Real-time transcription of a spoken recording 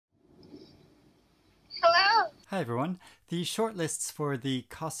Hi everyone. The shortlists for the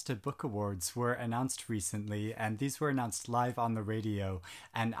Costa Book Awards were announced recently, and these were announced live on the radio.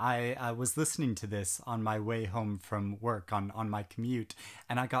 And I was listening to this on my way home from work on my commute,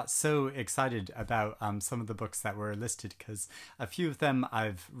 and I got so excited about some of the books that were listed because a few of them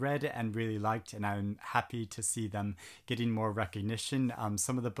I've read and really liked, and I'm happy to see them getting more recognition.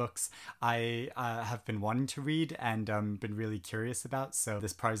 Some of the books I have been wanting to read and been really curious about, so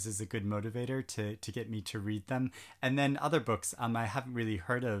this prize is a good motivator to get me to read them. And then other books I haven't really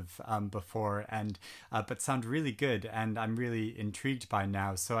heard of before, and but sound really good, and I'm really intrigued by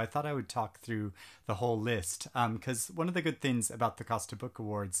now. So I thought I would talk through the whole list, because one of the good things about the Costa Book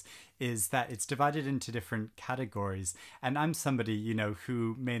Awards is that it's divided into different categories. And I'm somebody, you know,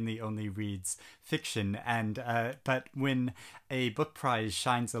 who mainly only reads fiction, and but when a book prize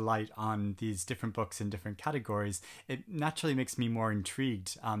shines a light on these different books in different categories, it naturally makes me more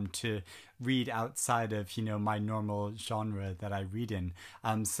intrigued to read outside of, you know, my normal genre that I read in.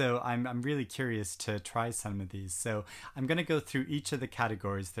 So I'm really curious to try some of these. So I'm going to go through each of the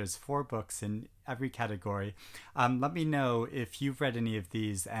categories. There's 4 books in every category. Let me know if you've read any of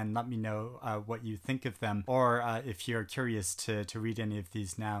these, and let me know what you think of them, or if you're curious to read any of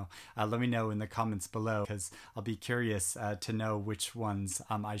these now, let me know in the comments below, because I'll be curious to know which ones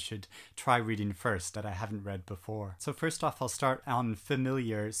I should try reading first that I haven't read before. So first off, I'll start on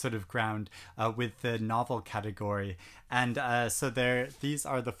familiar sort of ground with the novel category, and so these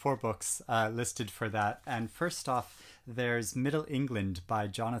are the 4 books listed for that. And first off, there's Middle England by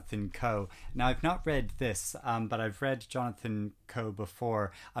Jonathan Coe. Now, I've not read this, but I've read Jonathan Coe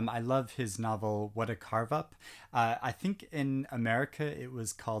before. I love his novel What a Carve Up. I think in America it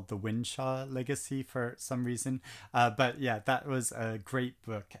was called The Winshaw Legacy for some reason. But yeah, that was a great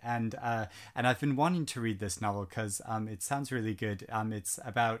book. And I've been wanting to read this novel because it sounds really good. It's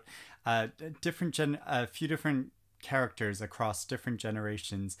about a few different characters across different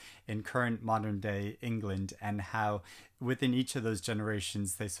generations in current modern day England, and how within each of those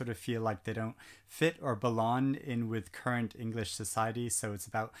generations they sort of feel like they don't fit or belong in with current English society. So it's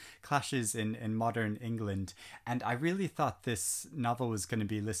about clashes in modern England, and I really thought this novel was going to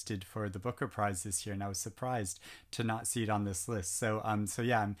be listed for the Booker Prize this year, and I was surprised to not see it on this list. So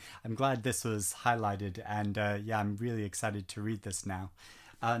yeah, I'm glad this was highlighted, and yeah, I'm really excited to read this now.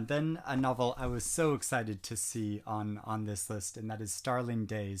 Then a novel I was so excited to see on this list, and that is Starling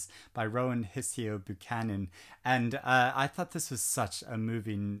Days by Rowan Hisayo Buchanan. And I thought this was such a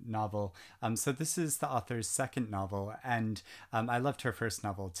moving novel. So this is the author's second novel, and I loved her first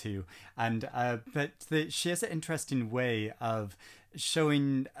novel too. And she has an interesting way of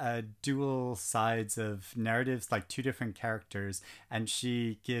showing dual sides of narratives, like 2 different characters, and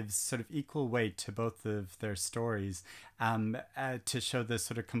she gives sort of equal weight to both of their stories to show the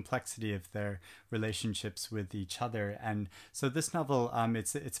sort of complexity of their relationships with each other. And so this novel,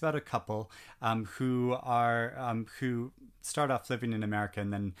 it's about a couple who start off living in America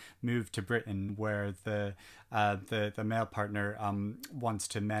and then move to Britain, where the male partner wants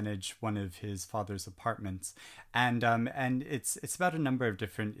to manage one of his father's apartments, and it's about a number of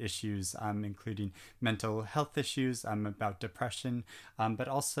different issues, including mental health issues, about depression, but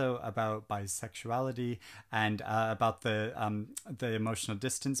also about bisexuality, and about the emotional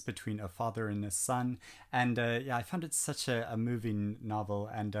distance between a father and a son. And yeah, I found it such a moving novel,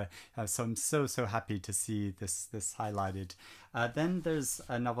 and so I'm so happy to see this highlighted. Then there's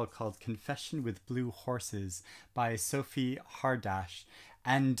a novel called Confession with Blue Horses by Sophie Hardach.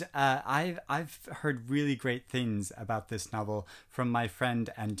 And I've heard really great things about this novel from my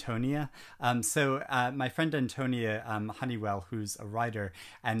friend Antonia. So my friend Antonia Honeywell, who's a writer,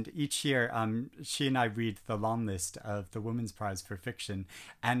 and each year she and I read the long list of the Women's Prize for Fiction,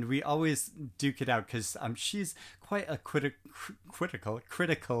 and we always duke it out because she's quite a critical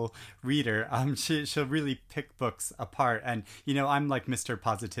reader. She'll really pick books apart, and you know, I'm like Mr.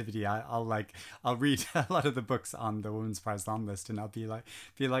 Positivity. I'll read a lot of the books on the Women's Prize long list, and I'll be like,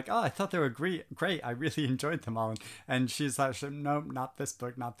 oh, I thought they were great. I really enjoyed them all. And she's like, no, not this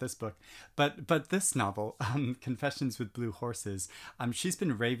book. But this novel, Confessions with Blue Horses, she's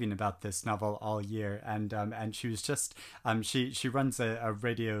been raving about this novel all year, and she was just she runs a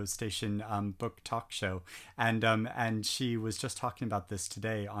radio station book talk show, and she was just talking about this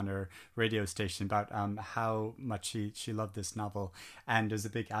today on her radio station about how much she loved this novel and is a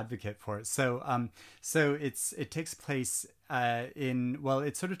big advocate for it. So it takes place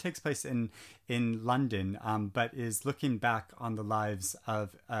it sort of takes place in London, but is looking back on the lives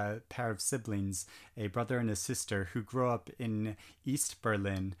of a pair of siblings, a brother and a sister, who grew up in East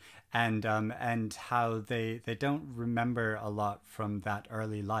Berlin, and how they don't remember a lot from that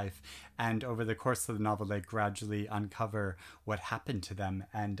early life. And over the course of the novel, they gradually uncover what happened to them.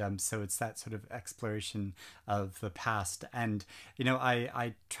 And so it's that sort of exploration of the past. And, you know,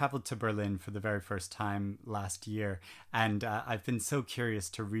 I traveled to Berlin for the very first time last year. And I've been so curious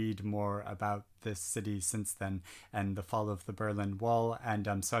to read more about this city since then and the fall of the Berlin Wall.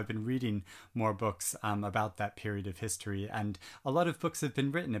 And so I've been reading more books about that period of history. And a lot of books have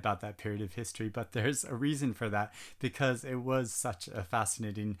been written about that period of history, but there's a reason for that, because it was such a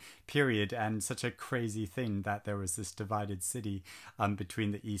fascinating period and such a crazy thing that there was this divided city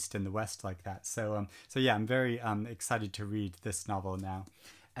between the East and the West like that. So yeah, I'm very excited to read this novel now.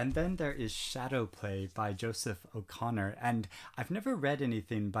 And then there is Shadowplay by Joseph O'Connor. And I've never read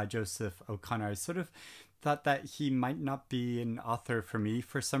anything by Joseph O'Connor. I sort of thought that he might not be an author for me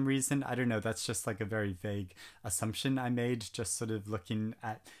for some reason. I don't know, that's just like a very vague assumption I made, just sort of looking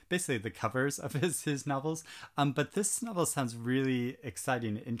at basically the covers of his novels. But this novel sounds really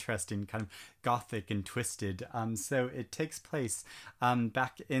exciting, interesting, kind of gothic and twisted. So it takes place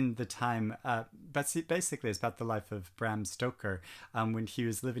back in the time, basically it's about the life of Bram Stoker when he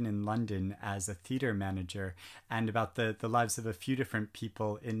was living in London as a theatre manager, and about the lives of a few different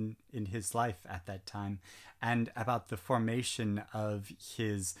people in his life at that time, and about the formation of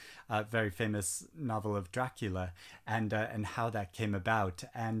his very famous novel of Dracula, and how that came about.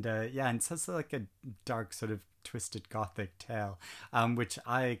 And yeah, and so it's like a dark sort of twisted gothic tale, which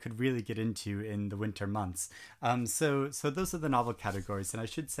I could really get into in the winter months. So those are the novel categories, and I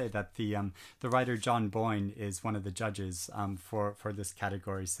should say that the writer John Boyne is one of the judges for this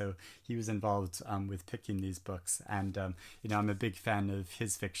category. So he was involved with picking these books, and you know, I'm a big fan of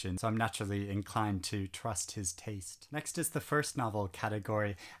his fiction, so I'm naturally inclined to trust his taste. Next is the first novel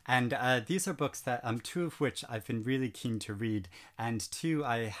category, and these are books that two of which I've been really keen to read, and two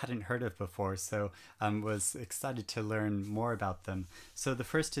I hadn't heard of before, so was excited to learn more about them. So the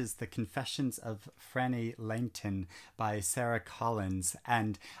first is The Confessions of Frannie Langton by Sara Collins,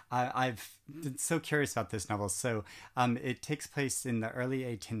 and I've been so curious about this novel. So it takes place in the early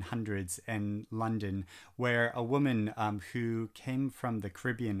 1800s in London, where a woman who came from the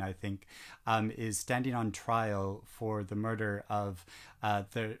Caribbean, I think, is standing on trial for the murder of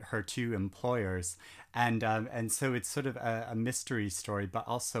her two employers. And so it's sort of a mystery story, but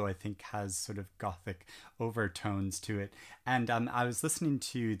also I think has sort of gothic overtones to it. And I was listening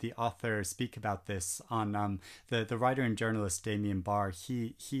to the author speak about this on the writer and journalist Damien Barr.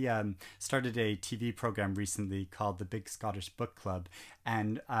 He started a TV program recently called the Big Scottish Book Club,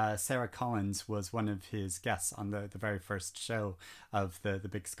 and Sara Collins was one of his guests on the very first show of the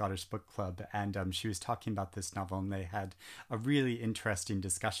Big Scottish Book Club, and she was talking about this novel, and they had a really interesting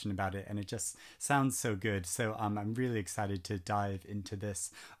discussion about it, and it just sounds so good. So I'm really excited to dive into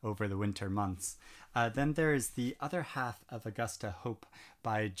this over the winter months. Then there is The Other Half of Augusta Hope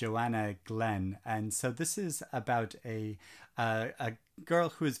by Joanna Glen, and so this is about a girl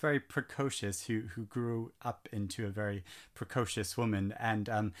who is very precocious, who grew up into a very precocious woman,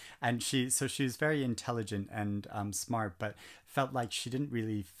 and she was very intelligent and smart, but felt like she didn't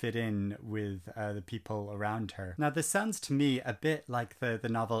really fit in with the people around her. Now, this sounds to me a bit like the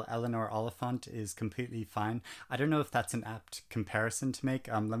novel Eleanor Oliphant is Completely Fine. I don't know if that's an apt comparison to make.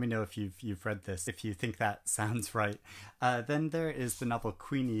 Let me know if you've read this, if you think that sounds right. Then there is the novel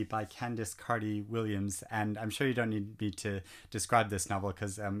Queenie by Candice Carty-Williams, and I'm sure you don't need me to describe this novel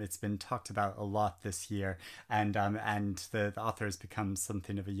because it's been talked about a lot this year, and the author has become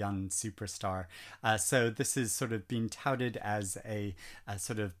something of a young superstar. So this is sort of being touted as a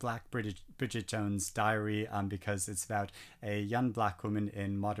sort of Black Bridget Jones diary, because it's about a young Black woman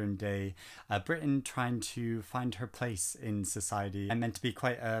in modern day Britain trying to find her place in society, and meant to be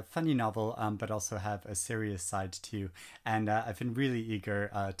quite a funny novel, but also have a serious side too. And I've been really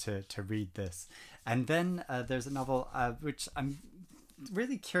eager to read this. And then there's a novel which I'm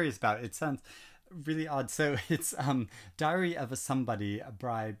really curious about. It sounds really odd. So it's Diary of a Somebody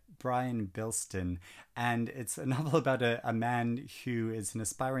by Brian Bilston, and it's a novel about a man who is an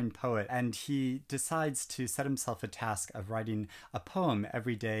aspiring poet, and he decides to set himself a task of writing a poem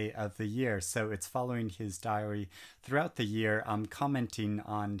every day of the year. So it's following his diary throughout the year, commenting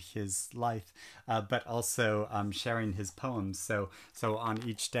on his life, but also sharing his poems. So on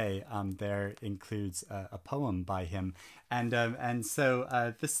each day there includes a poem by him. And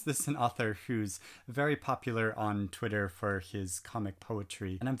so this is an author who's very popular on Twitter for his comic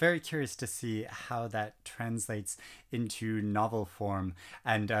poetry, and I'm very curious to see how that translates into novel form.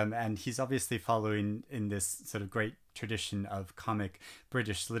 And he's obviously following in this sort of great tradition of comic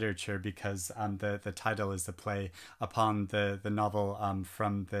British literature because the title is a play upon the novel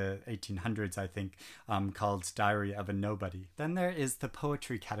from the 1800s, I think, called Diary of a Nobody. Then there is the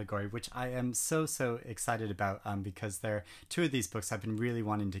poetry category, which I am so excited about because there are two of these books I've been really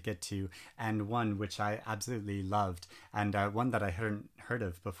wanting to get to, and one which I absolutely loved, and one that I hadn't heard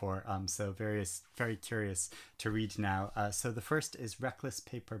of before, so very curious to read now. So the first is Reckless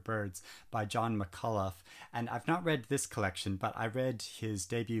Paper Birds by John McCullough, and I've not read this collection, but I read his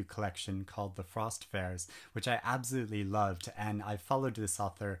debut collection called The Frost Fairs, which I absolutely loved, and I followed this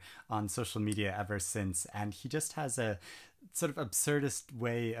author on social media ever since, and he just has a sort of absurdist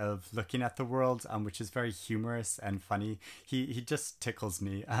way of looking at the world, which is very humorous and funny. He just tickles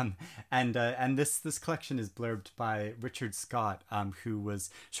me. And this collection is blurbed by Richard Scott, who was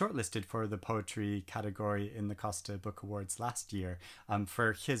shortlisted for the poetry category in the Costa Book Awards last year,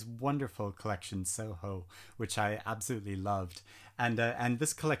 for his wonderful collection Soho, which I absolutely loved. And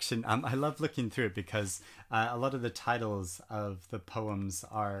this collection, I love looking through it because a lot of the titles of the poems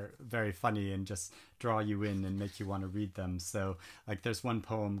are very funny and just draw you in and make you want to read them. So, like, there's one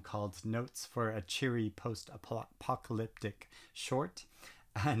poem called Notes for a Cheery Post-Apocalyptic Short,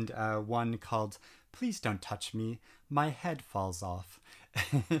 and one called Please Don't Touch Me, My Head Falls Off.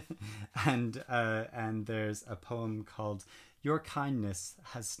 and there's a poem called Your Kindness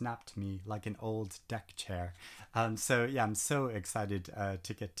Has Snapped Me Like an Old Deck Chair. So yeah, I'm so excited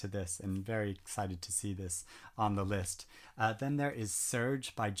to get to this and very excited to see this on the list. Then there is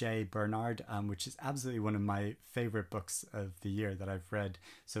Surge by J. Bernard, which is absolutely one of my favorite books of the year that I've read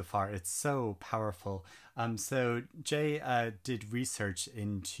so far. It's so powerful. So Jay did research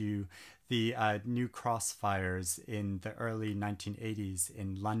into the new crossfires in the early 1980s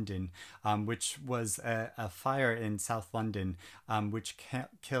in London, which was a fire in South London, which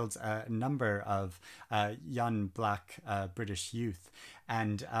killed a number of young black British youth.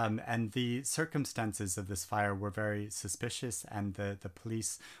 And the circumstances of this fire were very suspicious, and the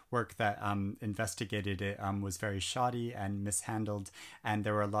police work that investigated it was very shoddy and mishandled, and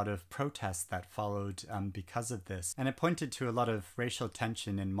there were a lot of protests that followed because of this. And it pointed to a lot of racial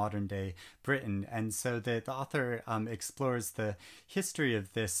tension in modern day Britain. And so the author explores the history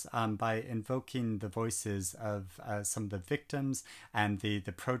of this by invoking the voices of some of the victims and the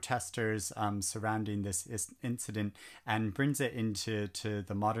protesters surrounding this incident, and brings it into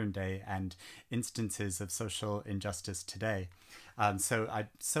the modern day and instances of social injustice today. So I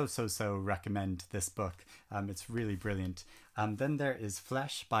so recommend this book. It's really brilliant. Then there is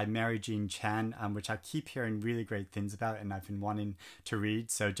Flèche by Mary Jean Chan, which I keep hearing really great things about and I've been wanting to read.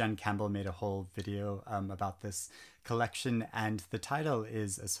 So Jen Campbell made a whole video about this collection, and the title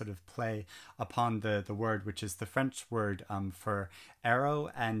is a sort of play upon the word, which is the French word for arrow,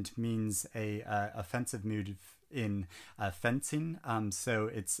 and means a offensive mood in fencing. So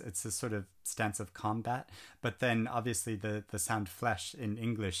it's a sort of stance of combat, but then obviously the sound flesh in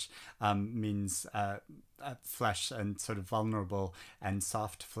English means flesh and sort of vulnerable and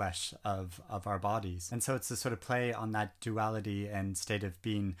soft flesh of our bodies. And so it's a sort of play on that duality and state of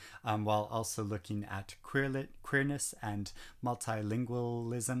being, while also looking at queerness and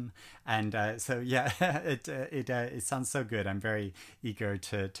multilingualism. And so yeah, it sounds so good. I'm very eager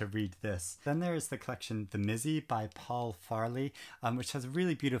to read this. Then there is the collection The Mizzy by Paul Farley, which has a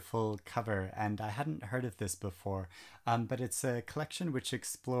really beautiful cover, and I hadn't heard of this before. But it's a collection which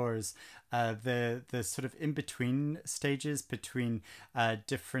explores the sort of in-between stages between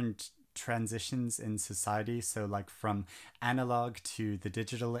different transitions in society, so like from analog to the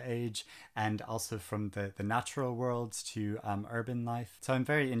digital age, and also from the natural world to urban life. So I'm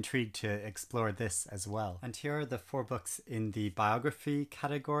very intrigued to explore this as well. And here are the 4 books in the biography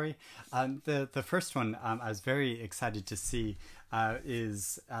category. The first one I was very excited to see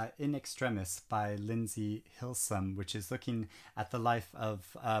is In Extremis by Lindsay Hilsum, which is looking at the life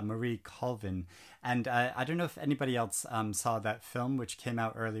of Marie Colvin. And I don't know if anybody else saw that film, which came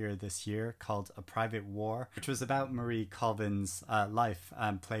out earlier this year, called A Private War, which was about Marie Colvin's life,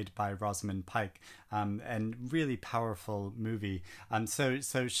 played by Rosamund Pike, and really powerful movie.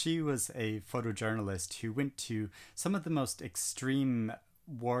 So she was a photojournalist who went to some of the most extreme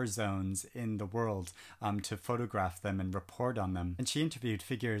war zones in the world to photograph them and report on them. And she interviewed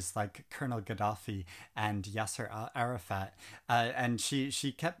figures like Colonel Gaddafi and Yasser Arafat, and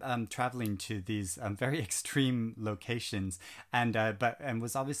she kept traveling to these very extreme locations, and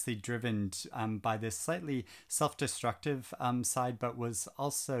was obviously driven by this slightly self-destructive side, but was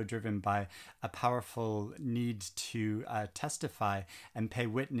also driven by a powerful need to testify and pay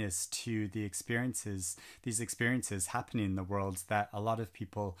witness to these experiences happening in the world that a lot of people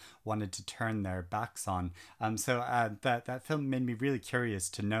people wanted to turn their backs on. That film made me really curious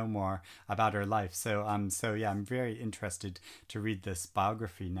to know more about her life. So yeah, I'm very interested to read this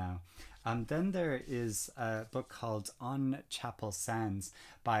biography now. Then there is a book called On Chapel Sands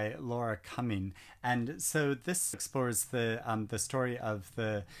by Laura Cumming, and so this explores the story of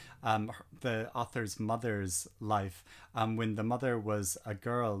the author's mother's life when the mother was a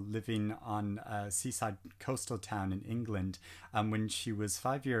girl living on a seaside coastal town in England. When she was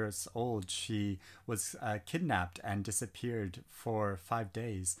 5 years old, she was kidnapped and disappeared for 5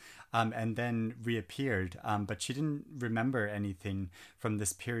 days, and then reappeared. But she didn't remember anything from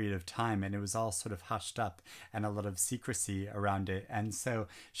this period of time, and it was all sort of hushed up and a lot of secrecy around it. And so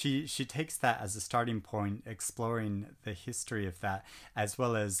she takes that as a starting point, exploring the history of that, as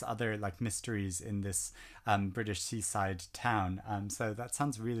well as other like mysteries in this British seaside town. So that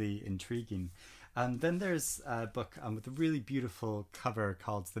sounds really intriguing. Then there's a book with a really beautiful cover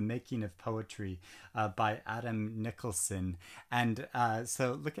called The Making of Poetry by Adam Nicholson. And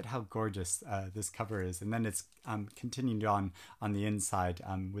so look at how gorgeous this cover is. And then it's continued on the inside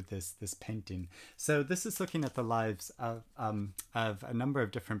with this painting. So this is looking at the lives of a number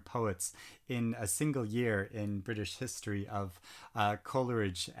of different poets in a single year in British history of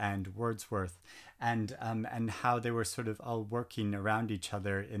Coleridge and Wordsworth. And how they were sort of all working around each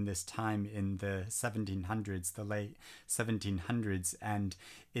other in this time in the 1700s, the late 1700s. And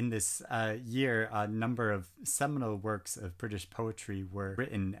in this year, a number of seminal works of British poetry were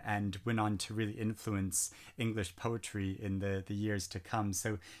written and went on to really influence English poetry in the years to come.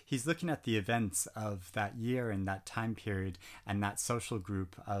 So he's looking at the events of that year and that time period and that social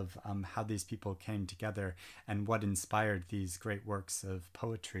group of how these people came together and what inspired these great works of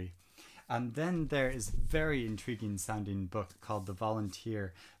poetry. Then there is a very intriguing sounding book called The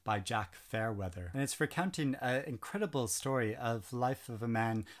Volunteer by Jack Fairweather. And it's recounting an incredible story of life of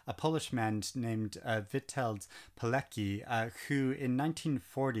a Polish man named Witold Pilecki, who in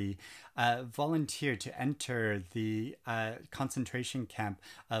 1940 volunteered to enter the concentration camp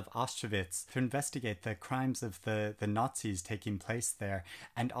of Auschwitz to investigate the crimes of the Nazis taking place there,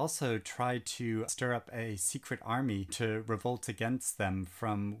 and also try to stir up a secret army to revolt against them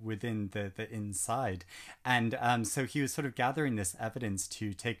from within the inside. And so he was sort of gathering this evidence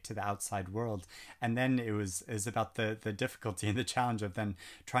to take to the outside world, and then it was about the difficulty and the challenge of then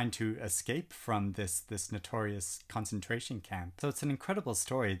trying to escape from this notorious concentration camp. So it's an incredible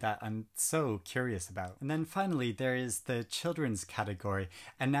story that I'm so curious about. And then finally there is the children's category,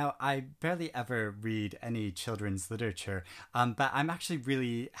 and now I barely ever read any children's literature, but I'm actually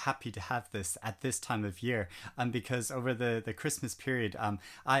really happy to have this at this time of year, because over the Christmas period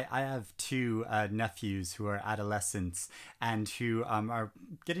I have two nephews who are adolescents and who are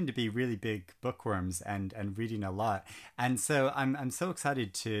getting to be really big bookworms and reading a lot. And so I'm so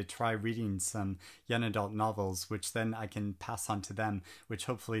excited to try reading some young adult novels, which then I can pass on to them, which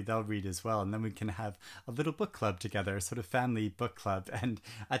hopefully they'll read as well. And then we can have a little book club together, a sort of family book club. And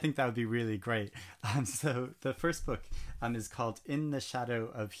I think that would be really great. So the first book is called In the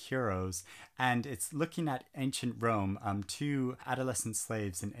Shadow of Heroes, and it's looking at ancient Rome, two adolescent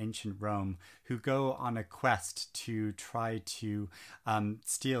slaves in ancient Rome who go on a quest to try to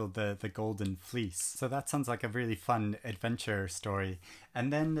steal the Golden Fleece. So that sounds like a really fun adventure story.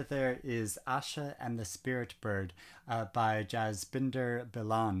 And then there is Asha and the Spirit Bird by Jasbinder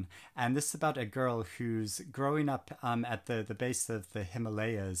Bilan. And this is about a girl who's growing up at the base of the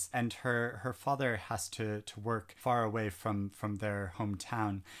Himalayas, and her father has to work far away from their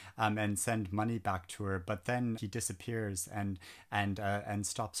hometown and send money back to her, but then he disappears and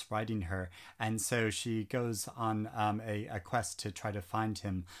stops writing her. And so she goes on a quest to try to find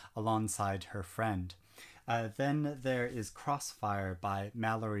him alongside her friend. Then there is Crossfire by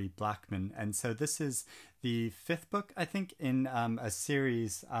Mallory Blackman. And so this is the fifth book, I think, in a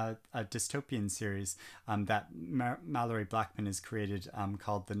series, a dystopian series that Mallory Blackman has created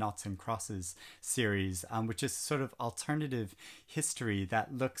called the Noughts and Crosses series, which is sort of alternative history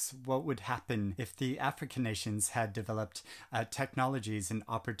that looks what would happen if the African nations had developed technologies and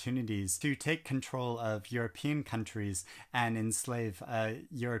opportunities to take control of European countries and enslave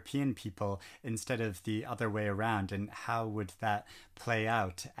European people instead of the other way around, and how would that play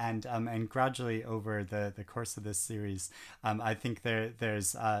out. And gradually over the the course of this series. I think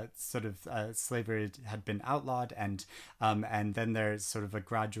there's sort of slavery had been outlawed, and then there's sort of a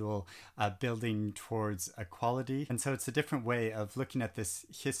gradual building towards equality. And so it's a different way of looking at this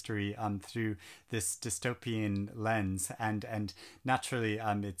history through this dystopian lens, and naturally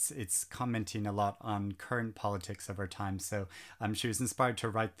it's commenting a lot on current politics of our time. So she was inspired to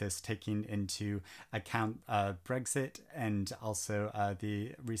write this taking into account Brexit and also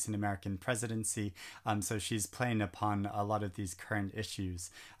the recent American presidency. So she's playing upon a lot of these current issues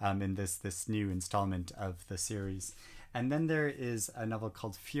in this new installment of the series. And then there is a novel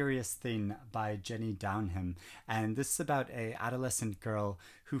called Furious Thing by Jenny Downham. And this is about a adolescent girl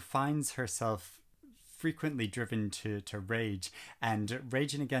who finds herself frequently driven to rage, and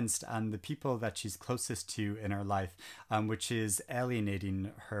raging against the people that she's closest to in her life, which is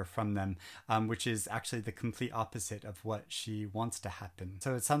alienating her from them, which is actually the complete opposite of what she wants to happen.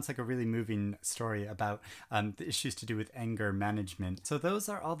 So it sounds like a really moving story about the issues to do with anger management. So those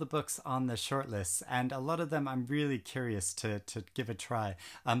are all the books on the shortlist, and a lot of them I'm really curious to give a try.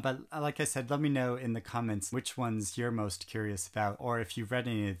 But like I said, let me know in the comments which ones you're most curious about, or if you've read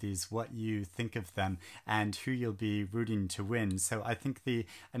any of these, what you think of them and who you'll be rooting to win. So I think the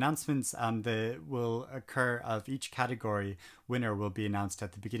announcements that will occur of each category winner will be announced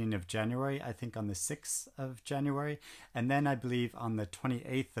at the beginning of January, I think on the 6th of January. And then I believe on the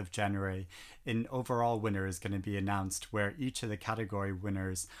 28th of January, an overall winner is going to be announced, where each of the category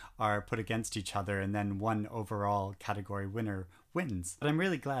winners are put against each other, and then one overall category winner wins. But I'm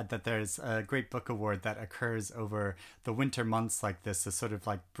really glad that there's a great book award that occurs over the winter months like this, a sort of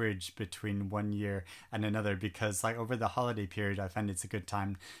like bridge between one year and another, because like over the holiday period I find it's a good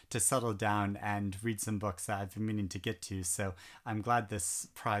time to settle down and read some books that I've been meaning to get to. So I'm glad this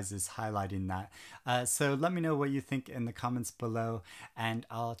prize is highlighting that. So let me know what you think in the comments below, and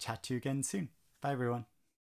I'll chat to you again soon. Bye everyone.